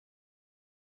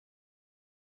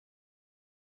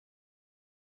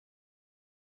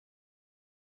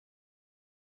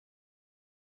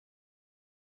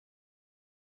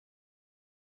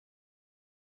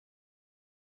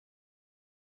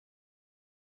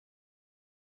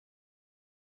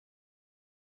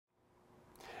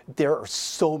There are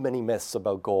so many myths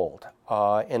about gold,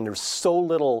 and there's so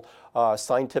little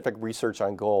scientific research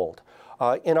on gold.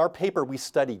 In our paper, we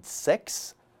studied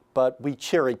 6, but we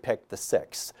cherry-picked the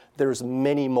 6. There's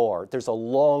many more. There's a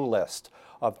long list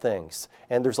of things,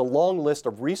 and there's a long list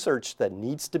of research that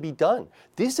needs to be done.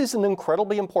 This is an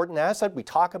incredibly important asset. We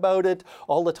talk about it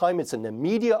all the time. It's in the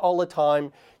media all the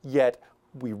time, yet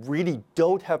we really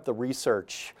don't have the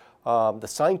research, the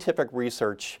scientific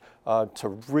research, to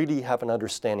really have an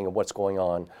understanding of what's going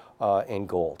on in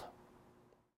gold.